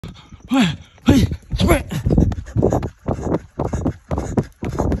Hey.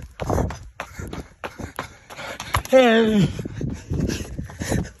 Hey.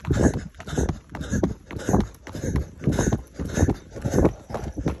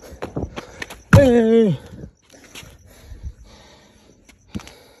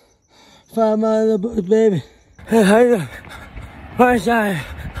 5 miles of the bush, baby. Hey, how you doing? Right side.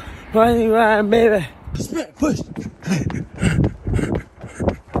 Rising ride, baby. Spit, push. Hey.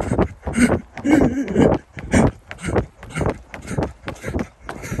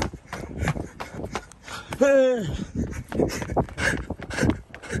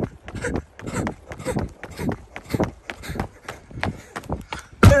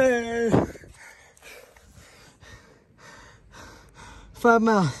 Hey. 5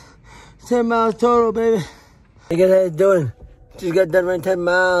 miles. 10 miles total, baby. Hey guys, how you doing? Just got done running 10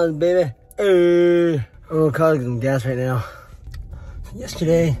 miles, baby. Hey. I'm gonna call get some gas right now. So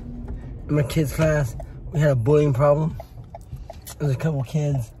yesterday, in my kids' class, we had a bullying problem. There was a couple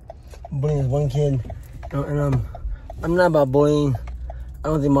kids bullying this one kid. And I'm not about bullying. I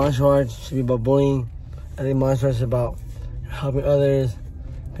don't think martial arts should be about bullying. I think martial arts is about helping others,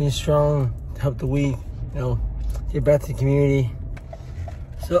 being strong, to help the weak, get back to the community.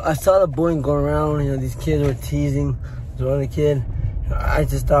 So I saw the bullying going around, these kids were teasing the other kid. I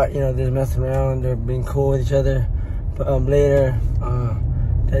just thought, they're messing around, they're being cool with each other. But later,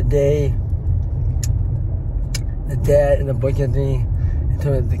 that day, the dad and the boy came to me and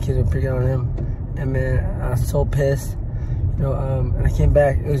told me that the kids were picking on him. And man, I was so pissed. And I came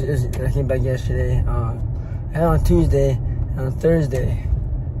back, I came back yesterday. And on Tuesday, and on Thursday,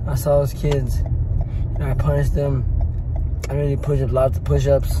 I saw those kids. I punished them. I really pushed up lots of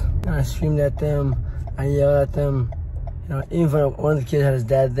push-ups. I screamed at them. I yelled at them. Even when one of the kids had his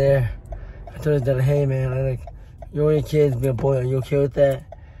dad there, I told his dad, hey man, you're one of your kids being a boy, are you okay with that?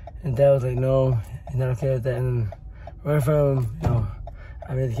 And dad was like, no, he's not okay with that. And right in front of him,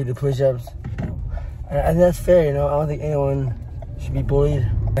 I made the kid do push-ups. And I think that's fair, I don't think anyone should be bullied.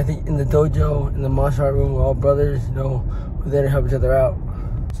 I think in the dojo, in the martial art room, we're all brothers, we're there to help each other out.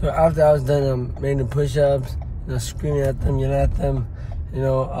 So after I was done making the push-ups, screaming at them, yelling at them,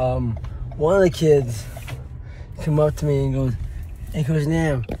 one of the kids come up to me and goes, hey, Coach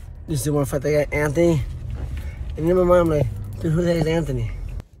Nam, you still want to fight that guy, Anthony? And in my mind, I'm like, dude, who the heck is Anthony?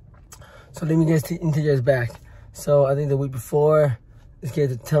 So let me get into yours back. So I think the week before, this kid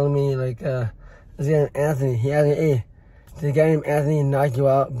was telling me, this guy named Anthony, he asked me, hey, did a guy named Anthony knock you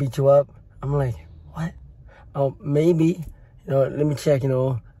out, beat you up? I'm like, what? Oh, maybe. Let me check,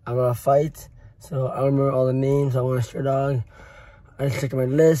 I'm gonna fight. So I remember all the names. I won a stray dog. I just checked my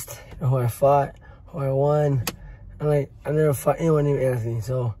list, who I fought, who I won. I'm like, I never fought anyone named Anthony.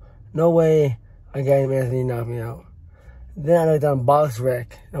 So no way a guy named Anthony knocked me out. Then I looked on Box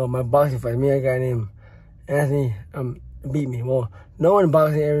Rec, my boxing fight. Me and a guy named Anthony beat me. Well, no one in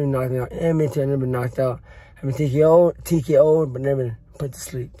boxing ever knocked me out. MMA too, I never been knocked out. I've been TKO'd, but never been put to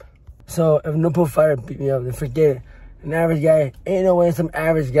sleep. So if no pro fighter beat me up, then forget it. An average guy, ain't no way some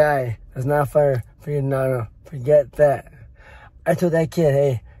average guy that's not a fighter for you to knock out. Forget that. I told that kid,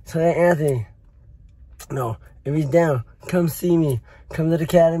 hey, tell that Anthony, if he's down, come see me. Come to the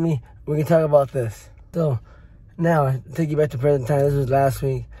academy, we can talk about this. So now, I take you back to present time. This was last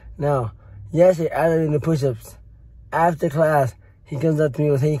week. Now, yesterday, after doing the push-ups, after class, he comes up to me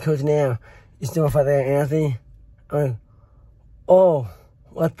and goes, hey, Coach Nam, you still want to fight that guy, Anthony? I'm like, oh,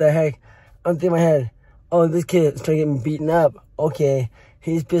 what the heck? I'm thinking in my head, oh, this kid is trying to get me beaten up. Okay,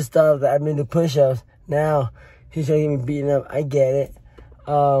 he's pissed off that I've been doing push-ups. Now, he's trying to get me beaten up. I get it.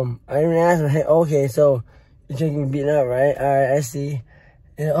 I didn't ask him, hey, okay, so you're trying to get me beaten up, right? All right, I see.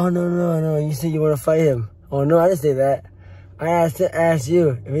 And, oh, no, you said you want to fight him. Oh, no, I didn't say that. I asked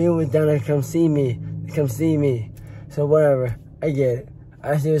you if he was down there to come see me. So, whatever. I get it.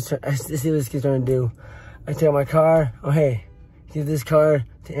 I see what this kid's trying to do. I take out my card. Oh, hey, give this card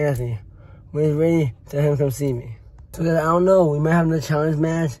to Anthony. When he's ready, tell him to come see me. So, guys, I don't know. We might have another challenge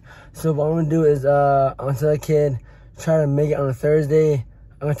match. So, what I'm going to do is, I'm going to tell the kid, try to make it on a Thursday.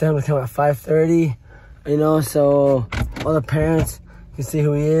 I'm going to tell him to come at 5:30. So all the parents can see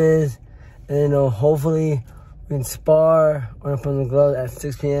who he is. And, hopefully we can spar. We're going to put on the gloves at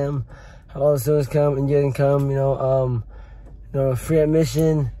 6 p.m. Have all the students come and you can come, free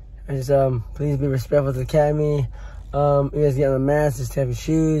admission. I just, please be respectful to the academy. You guys get on the mats, just have your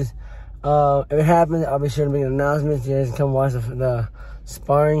shoes. If it happens, I'll be sure to make an announcement. You guys can come watch the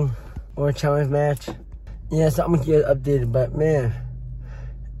sparring or challenge match. Yeah, so I'm gonna keep you updated. But man,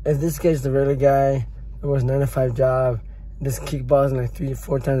 if this guy's the regular guy who works a 9-to-5 job, just kickboxing like 3 to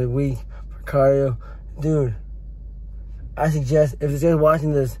 4 times a week for cardio, dude, I suggest if this guy's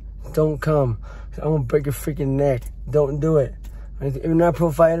watching this, don't come. I'm gonna break your freaking neck. Don't do it. If you're not a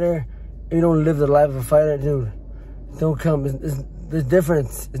pro fighter, if you don't live the life of a fighter, dude, don't come. The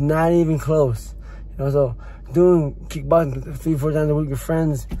difference is not even close. You know, so doing kickboxing 3-4 times a week with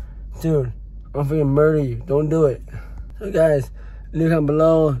friends, dude, I'm freaking murder you. Don't do it. So guys, leave a comment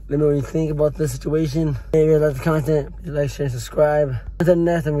below. Let me know what you think about this situation. If you guys like the content, please like, share, and subscribe. Until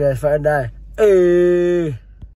next time, guys, fight or die. Hey!